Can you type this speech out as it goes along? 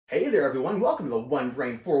Hey there everyone, welcome to the One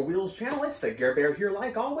Brain Four Wheels channel. It's the Gear Bear here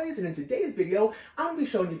like always, and in today's video, I'm going to be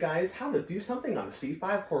showing you guys how to do something on the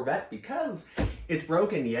C5 Corvette because it's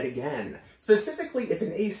broken yet again. Specifically, it's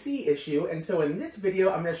an AC issue, and so in this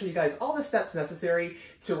video, I'm going to show you guys all the steps necessary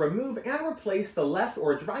to remove and replace the left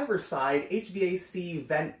or driver's side HVAC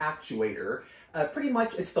vent actuator. Pretty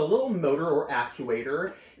much, it's the little motor or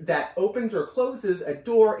actuator that opens or closes a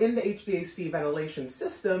door in the HVAC ventilation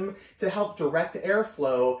system to help direct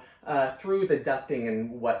airflow through the ducting and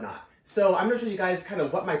whatnot. So I'm going to show you guys kind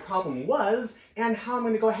of what my problem was and how I'm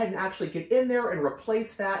going to go ahead and actually get in there and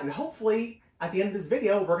replace that, and hopefully at the end of this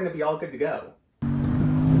video we're going to be all good to go.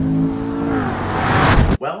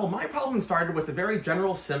 Well, my problem started with a very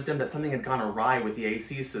general symptom that something had gone awry with the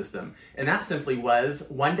AC system. And that simply was,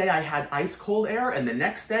 one day I had ice cold air and the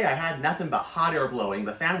next day I had nothing but hot air blowing.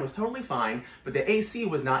 The fan was totally fine, but the AC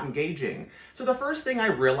was not engaging. So the first thing I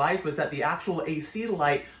realized was that the actual AC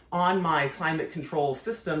light on my climate control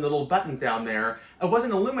system, the little buttons down there, it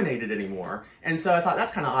wasn't illuminated anymore. And so I thought,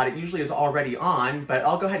 that's kind of odd. It usually is already on, but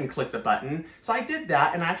I'll go ahead and click the button. So I did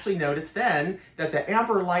that, and I actually noticed then that the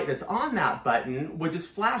amber light that's on that button would just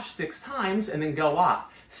flash 6 times and then go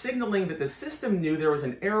off, signaling that the system knew there was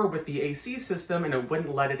an error with the AC system and it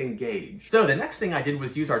wouldn't let it engage. So the next thing I did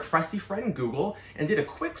was use our trusty friend Google and did a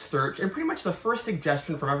quick search, and pretty much the first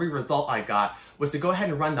suggestion from every result I got was to go ahead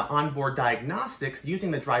and run the onboard diagnostics using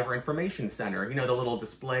the driver information center, you know, the little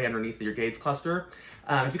display underneath your gauge cluster.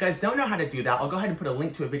 If you guys don't know how to do that, I'll go ahead and put a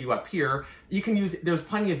link to a video up here. You can use, there's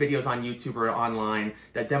plenty of videos on YouTube or online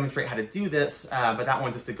that demonstrate how to do this, but that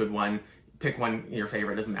one's just a good one. Pick one, your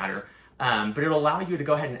favorite, doesn't matter. But it'll allow you to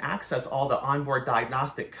go ahead and access all the onboard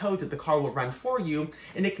diagnostic codes that the car will run for you,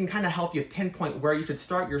 and it can kind of help you pinpoint where you should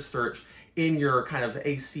start your search in your kind of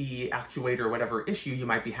AC actuator, whatever issue you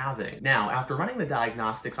might be having. Now, after running the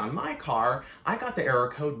diagnostics on my car, I got the error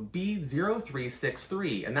code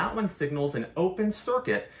B0363, and that one signals an open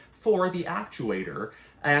circuit for the actuator.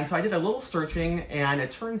 And so I did a little searching, and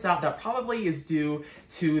it turns out that probably is due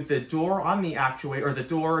to the door on the actuator, or the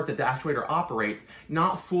door that the actuator operates,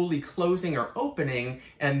 not fully closing or opening,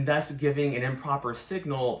 and thus giving an improper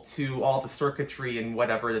signal to all the circuitry and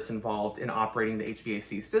whatever that's involved in operating the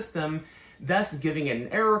HVAC system, thus giving it an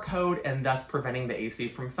error code and thus preventing the AC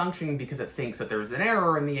from functioning because it thinks that there's an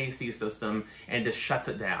error in the AC system and just shuts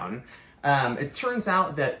it down. It turns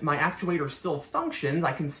out that my actuator still functions.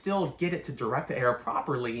 I can still get it to direct the air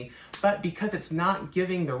properly, but because it's not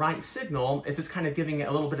giving the right signal, it's just kind of giving it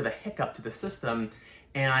a little bit of a hiccup to the system,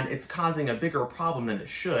 and it's causing a bigger problem than it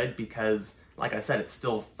should because, like I said, it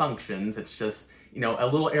still functions. It's just, you know, a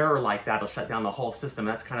little error like that will shut down the whole system.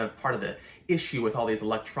 That's kind of part of the issue with all these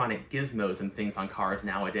electronic gizmos and things on cars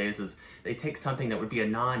nowadays, is they take something that would be a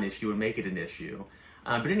non-issue and make it an issue.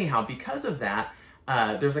 But anyhow, because of that,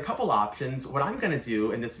 there's a couple options. What I'm going to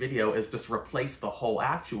do in this video is just replace the whole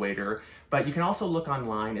actuator, but you can also look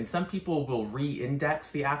online, and some people will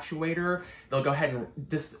re-index the actuator. They'll go ahead and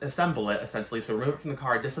disassemble it, essentially, so remove it from the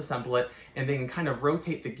car, disassemble it, and then kind of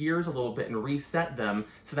rotate the gears a little bit and reset them,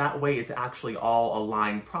 so that way it's actually all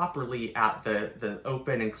aligned properly at the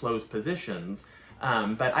open and closed positions.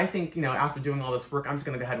 But I think, you know, after doing all this work, I'm just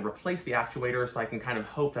going to go ahead and replace the actuator so I can kind of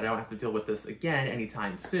hope that I don't have to deal with this again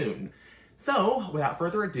anytime soon. So, without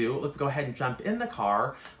further ado, let's go ahead and jump in the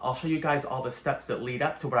car. I'll show you guys all the steps that lead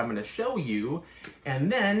up to what I'm going to show you,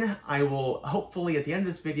 and then I will hopefully at the end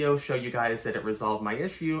of this video show you guys that it resolved my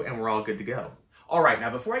issue and we're all good to go. Alright, now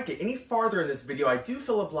before I get any farther in this video, I do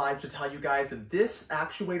feel obliged to tell you guys that this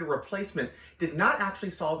actuator replacement did not actually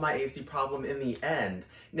solve my AC problem in the end.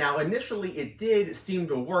 Now, initially it did seem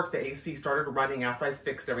to work. The AC started running after I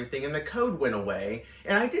fixed everything and the code went away.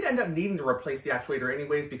 And I did end up needing to replace the actuator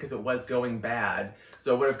anyways because it was going bad.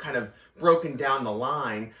 So it would have kind of broken down the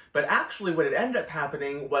line. But actually what had ended up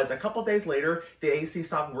happening was a couple days later, the AC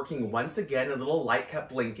stopped working once again, and the little light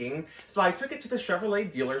kept blinking. So I took it to the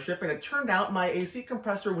Chevrolet dealership, and it turned out my AC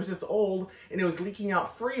compressor was just old and it was leaking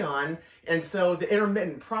out Freon. And so the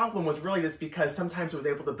intermittent problem was really just because sometimes it was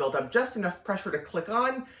able to build up just enough pressure to click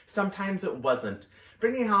on, sometimes it wasn't.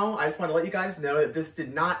 But anyhow, I just want to let you guys know that this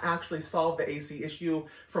did not actually solve the AC issue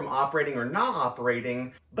from operating or not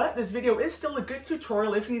operating, but this video is still a good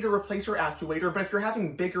tutorial if you need to replace your actuator. But if you're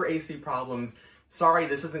having bigger AC problems, sorry,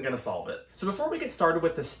 this isn't going to solve it. So before we get started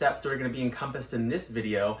with the steps that are going to be encompassed in this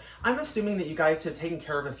video, I'm assuming that you guys have taken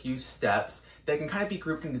care of a few steps that can kind of be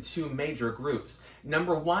grouped into 2 major groups.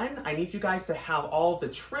 Number 1, I need you guys to have all the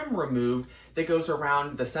trim removed that goes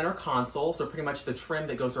around the center console, so pretty much the trim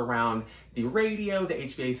that goes around the radio, the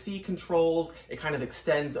HVAC controls, it kind of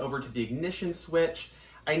extends over to the ignition switch.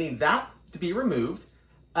 I need that to be removed.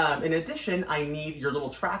 In addition, I need your little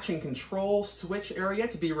traction control switch area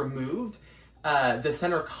to be removed. The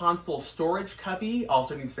center console storage cubby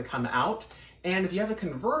also needs to come out. And if you have a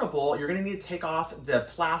convertible, you're going to need to take off the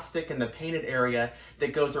plastic and the painted area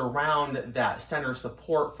that goes around that center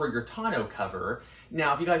support for your tonneau cover.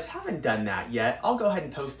 Now, if you guys haven't done that yet, I'll go ahead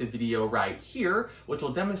and post a video right here, which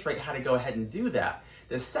will demonstrate how to go ahead and do that.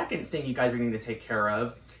 The second thing you guys are going to take care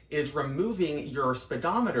of is removing your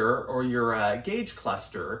speedometer or your gauge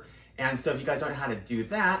cluster. And so if you guys don't know how to do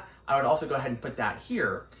that, I would also go ahead and put that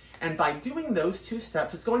here. And by doing those two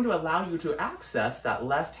steps, it's going to allow you to access that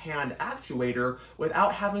left-hand actuator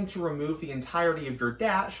without having to remove the entirety of your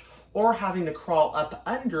dash or having to crawl up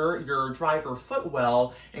under your driver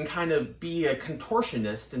footwell and kind of be a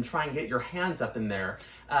contortionist and try and get your hands up in there.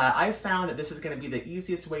 I found that this is going to be the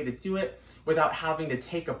easiest way to do it without having to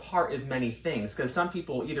take apart as many things, because some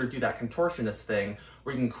people either do that contortionist thing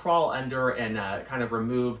where you can crawl under and kind of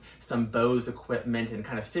remove some Bose equipment and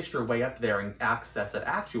kind of fish your way up there and access that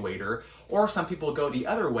actuator, or some people go the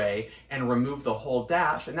other way and remove the whole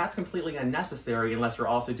dash, and that's completely unnecessary unless you're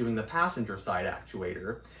also doing the passenger side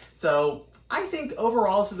actuator. So I think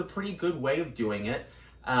overall this is a pretty good way of doing it.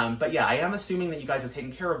 But yeah, I am assuming that you guys are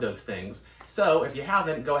taking care of those things. So if you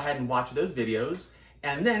haven't, go ahead and watch those videos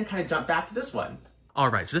and then kind of jump back to this one. All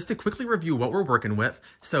right, so just to quickly review what we're working with.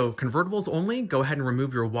 So convertibles only, go ahead and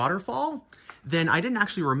remove your waterfall. Then I didn't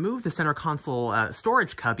actually remove the center console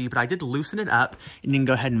storage cubby, but I did loosen it up, and you can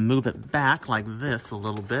go ahead and move it back like this a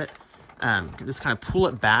little bit. Just kind of pull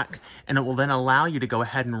it back, and it will then allow you to go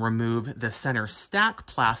ahead and remove the center stack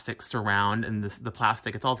plastic surround, and the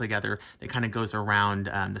plastic, it's all together. It kind of goes around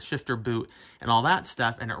the shifter boot and all that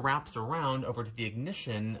stuff, and it wraps around over to the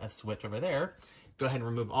ignition switch over there. Go ahead and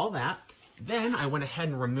remove all that. Then I went ahead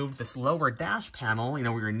and removed this lower dash panel, you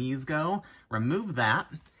know, where your knees go, remove that.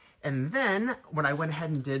 And then what I went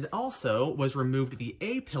ahead and did also was removed the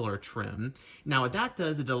A-pillar trim. Now what that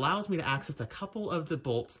does, it allows me to access a couple of the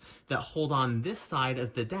bolts that hold on this side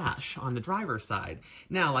of the dash, on the driver's side.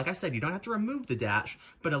 Now, like I said, you don't have to remove the dash,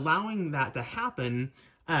 but allowing that to happen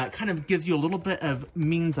kind of gives you a little bit of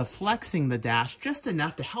means of flexing the dash, just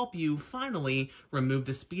enough to help you finally remove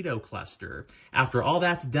the speedo cluster. After all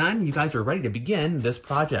that's done, you guys are ready to begin this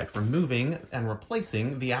project, removing and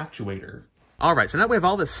replacing the actuator. All right, so now that we have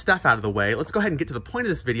all this stuff out of the way, let's go ahead and get to the point of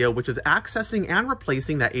this video, which is accessing and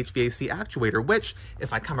replacing that HVAC actuator, which,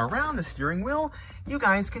 if I come around the steering wheel, you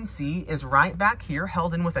guys can see is right back here,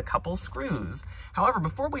 held in with a couple screws. However,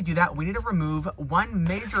 before we do that, we need to remove one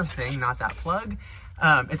major thing, not that plug.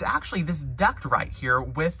 It's actually this duct right here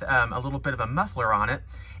with a little bit of a muffler on it.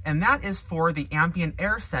 And that is for the ambient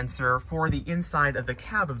air sensor for the inside of the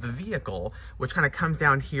cab of the vehicle, which kind of comes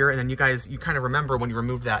down here. And then you kind of remember when you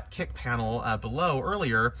removed that kick panel below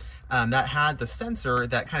earlier, that had the sensor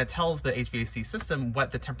that kind of tells the HVAC system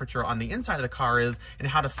what the temperature on the inside of the car is and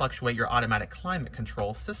how to fluctuate your automatic climate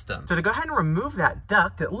control system. So to go ahead and remove that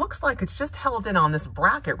duct, it looks like it's just held in on this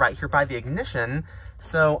bracket right here by the ignition.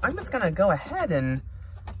 So I'm just gonna go ahead and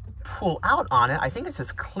pull out on it. I think it's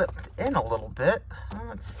just clipped in a little bit.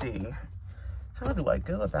 Let's see. How do I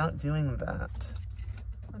go about doing that?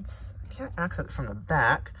 I can't access it from the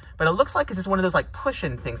back, but it looks like it's just one of those like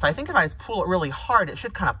push-in things. So I think if I just pull it really hard, it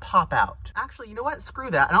should kind of pop out. Actually, you know what?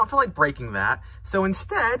 Screw that. I don't feel like breaking that. So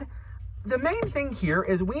instead, the main thing here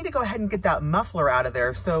is we need to go ahead and get that muffler out of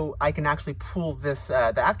there so I can actually pull this,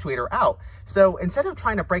 the actuator out. So instead of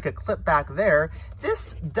trying to break a clip back there,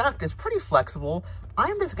 this duct is pretty flexible.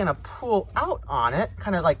 I'm just gonna pull out on it,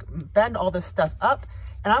 kind of like bend all this stuff up,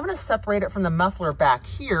 and I'm gonna separate it from the muffler back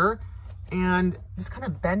here and just kind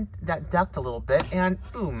of bend that duct a little bit, and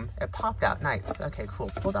boom, it popped out. Nice. Okay, cool.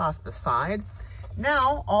 Pulled off the side.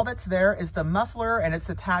 Now, all that's there is the muffler, and it's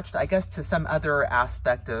attached, I guess, to some other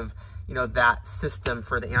aspect of, you know, that system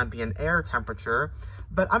for the ambient air temperature.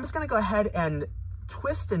 But I'm just gonna go ahead and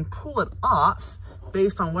twist and pull it off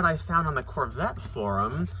based on what I found on the Corvette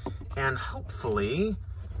forum, and hopefully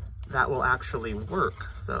that will actually work.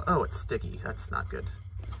 So, oh, it's sticky. That's not good.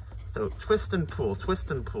 So twist and pull, twist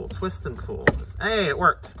and pull, twist and pull. Hey, it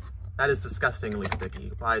worked. That is disgustingly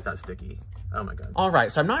sticky. Why is that sticky? Oh my God. All right,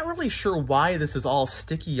 so I'm not really sure why this is all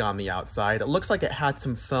sticky on the outside. It looks like it had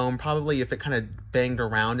some foam, probably if it kind of banged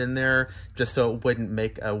around in there, just so it wouldn't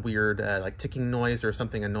make a weird like ticking noise or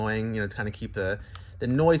something annoying, you know, to kind of keep the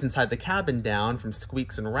noise inside the cabin down from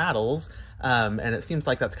squeaks and rattles. And it seems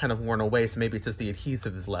like that's kind of worn away, so maybe it's just the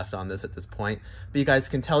adhesive is left on this at this point. But you guys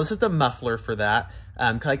can tell this is the muffler for that.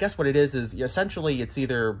 Because I guess what it is essentially it's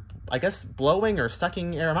either, I guess, blowing or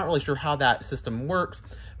sucking air. I'm not really sure how that system works,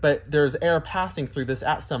 but there's air passing through this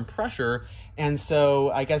at some pressure, And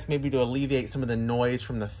so I guess maybe to alleviate some of the noise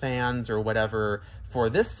from the fans or whatever for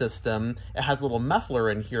this system, it has a little muffler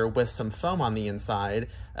in here with some foam on the inside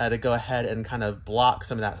to go ahead and kind of block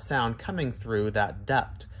some of that sound coming through that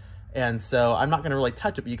duct. And so I'm not going to really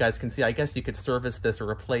touch it, but you guys can see, I guess you could service this or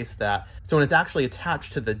replace that. So when it's actually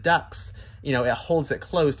attached to the ducts, you know, it holds it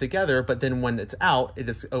closed together, but then when it's out, it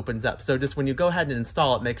just opens up. So just when you go ahead and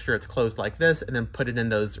install it, make sure it's closed like this and then put it in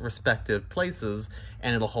those respective places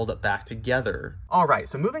and it'll hold it back together. All right,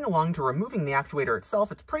 so moving along to removing the actuator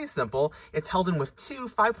itself, it's pretty simple. It's held in with two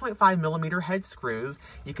 5.5 millimeter head screws.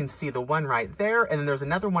 You can see the one right there, and then there's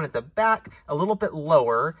another one at the back, a little bit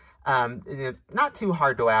lower. It's not too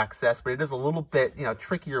hard to access, but it is a little bit, you know,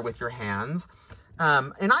 trickier with your hands.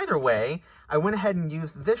 And either way, I went ahead and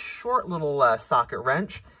used this short little socket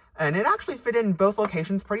wrench, and it actually fit in both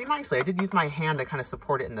locations pretty nicely. I did use my hand to kind of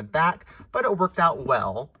support it in the back, but it worked out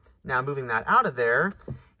well. Now moving that out of there,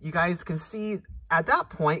 you guys can see at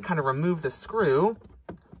that point, kind of remove the screw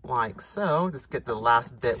like so. Just get the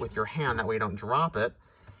last bit with your hand, that way you don't drop it.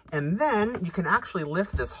 And then you can actually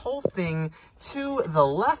lift this whole thing to the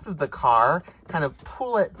left of the car, kind of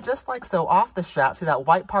pull it just like so off the shaft. See that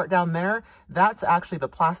white part down there? That's actually the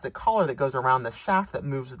plastic collar that goes around the shaft that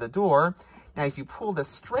moves the door. Now, if you pull this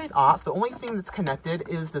straight off, the only thing that's connected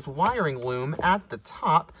is this wiring loom at the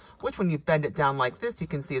top, which when you bend it down like this, you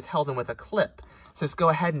can see is held in with a clip. So just go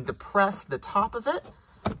ahead and depress the top of it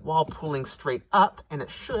while pulling straight up, and it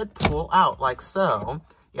should pull out like so.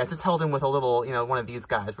 Yeah, it's just held in with a little, you know, one of these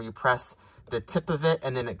guys where you press the tip of it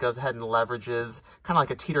and then it goes ahead and leverages, kind of like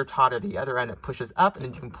a teeter-totter. The other end, it pushes up and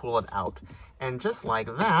then you can pull it out. And just like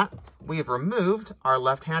that, we have removed our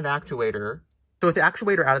left-hand actuator. So with the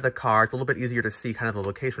actuator out of the car, it's a little bit easier to see kind of the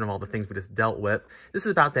location of all the things we just dealt with. This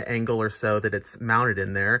is about the angle or so that it's mounted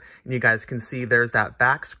in there. And you guys can see there's that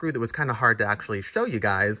back screw that was kind of hard to actually show you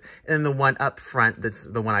guys. And then the one up front, that's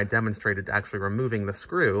the one I demonstrated actually removing the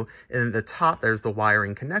screw. And at the top, there's the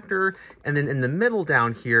wiring connector. And then in the middle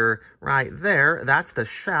down here, right there, that's the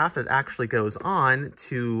shaft that actually goes on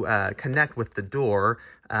to connect with the door,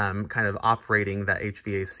 kind of operating that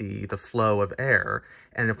HVAC, the flow of air.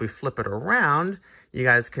 And if we flip it around, you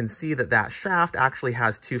guys can see that that shaft actually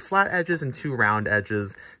has two flat edges and two round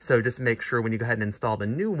edges. So just make sure when you go ahead and install the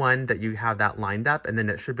new one that you have that lined up, and then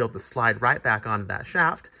it should be able to slide right back onto that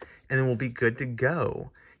shaft, and then we'll be good to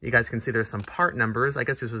go. You guys can see there's some part numbers. I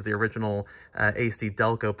guess this was the original AC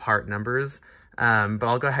Delco part numbers, but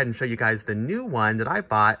I'll go ahead and show you guys the new one that I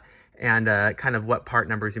bought and kind of what part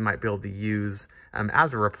numbers you might be able to use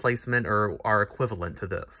as a replacement or are equivalent to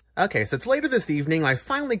this. Okay, so it's later this evening. I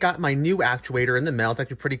finally got my new actuator in the mail. It's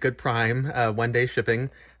actually pretty good prime, one-day shipping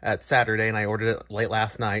at Saturday, and I ordered it late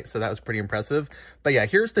last night, so that was pretty impressive. But yeah,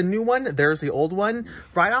 here's the new one. There's the old one.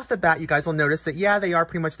 Right off the bat, you guys will notice that, yeah, they are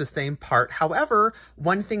pretty much the same part. However,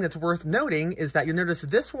 one thing that's worth noting is that you'll notice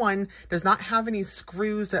this one does not have any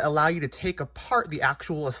screws that allow you to take apart the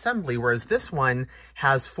actual assembly, whereas this one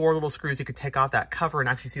has 4 little screws you could take off that cover and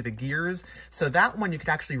actually see the gears. So that one, you could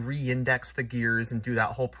actually re-index the gears and do that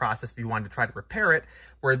whole process if you wanted to try to repair it.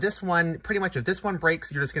 Where this one, pretty much if this one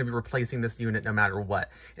breaks, you're just going to be replacing this unit no matter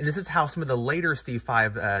what. And this is how some of the later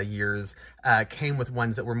C5 years came with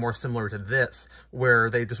ones that were more similar to this,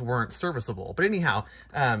 where they just weren't serviceable. But anyhow,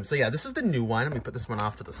 so yeah, this is the new one. Let me put this one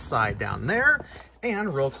off to the side down there.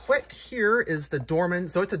 And real quick, here is the Dorman.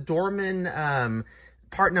 So it's a Dorman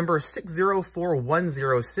part number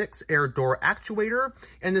 604106 air door actuator.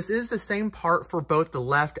 And this is the same part for both the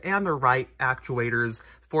left and the right actuators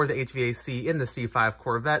for the HVAC in the C5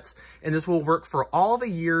 Corvettes. And this will work for all the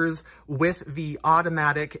years with the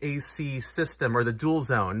automatic AC system or the dual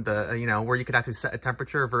zone, the, you know, where you could actually set a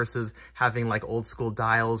temperature versus having like old school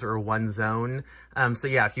dials or one zone. So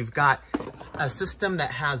yeah, if you've got a system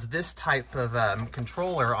that has this type of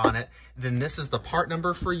controller on it, then this is the part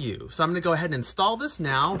number for you. So I'm gonna go ahead and install this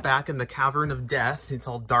now back in the cavern of death. It's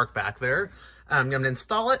all dark back there. I'm gonna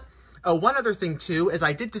install it. One other thing too is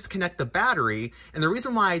I did disconnect the battery, and the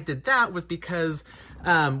reason why I did that was because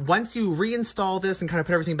once you reinstall this and kind of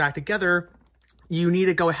put everything back together, you need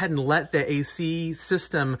to go ahead and let the AC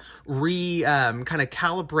system kind of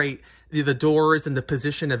calibrate the doors and the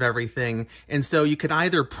position of everything. And so you could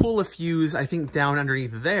either pull a fuse, I think, down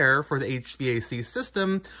underneath there for the HVAC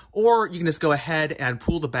system, or you can just go ahead and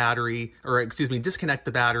pull the battery, or excuse me, disconnect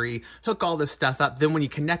the battery, hook all this stuff up. Then when you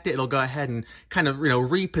connect it, it'll go ahead and kind of, you know,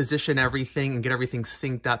 reposition everything and get everything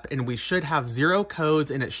synced up. And we should have 0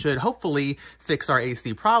 codes, and it should hopefully fix our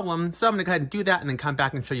AC problem. So I'm gonna go ahead and do that and then come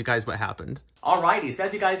back and show you guys what happened. Alrighty, so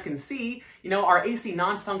as you guys can see, you know, our AC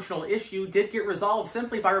non-functional issue did get resolved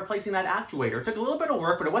simply by replacing that that actuator. It took a little bit of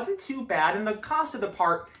work, but it wasn't too bad, and the cost of the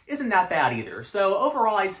part isn't that bad either. So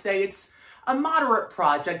overall, I'd say it's a moderate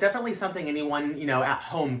project, definitely something anyone, at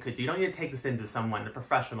home could do. You don't need to take this into someone, a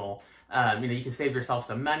professional. You can save yourself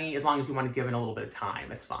some money as long as you want to give it a little bit of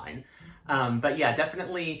time. It's fine. But yeah,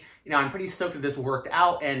 definitely, I'm pretty stoked that this worked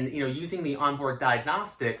out, and, using the onboard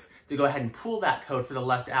diagnostics to go ahead and pull that code for the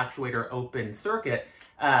left actuator open circuit,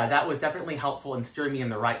 that was definitely helpful in steering me in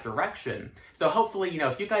the right direction. So hopefully,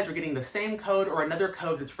 if you guys are getting the same code or another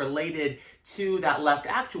code that's related to that left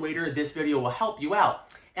actuator, this video will help you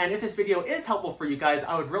out. And if this video is helpful for you guys,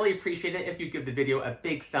 I would really appreciate it if you give the video a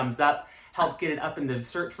big thumbs up, help get it up in the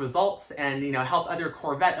search results, and help other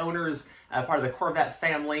Corvette owners, part of the Corvette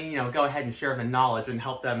family, go ahead and share the knowledge and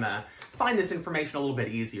help them find this information a little bit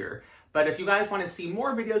easier. But if you guys want to see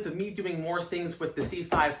more videos of me doing more things with the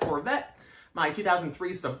C5 Corvette, my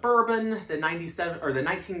 2003 Suburban, the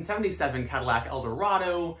 1977 Cadillac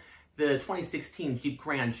Eldorado, the 2016 Jeep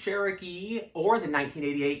Grand Cherokee, or the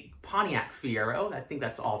 1988 Pontiac Fiero, I think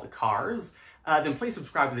that's all the cars, then please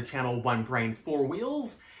subscribe to the channel One Brain Four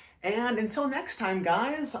Wheels. And until next time,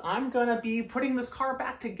 guys, I'm gonna be putting this car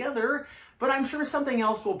back together, but I'm sure something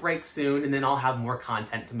else will break soon, and then I'll have more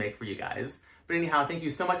content to make for you guys. But anyhow, thank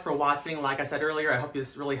you so much for watching. Like I said earlier, I hope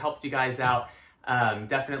this really helped you guys out.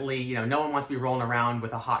 Definitely, no one wants to be rolling around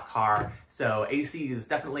with a hot car, so AC is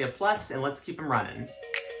definitely a plus, and let's keep them running.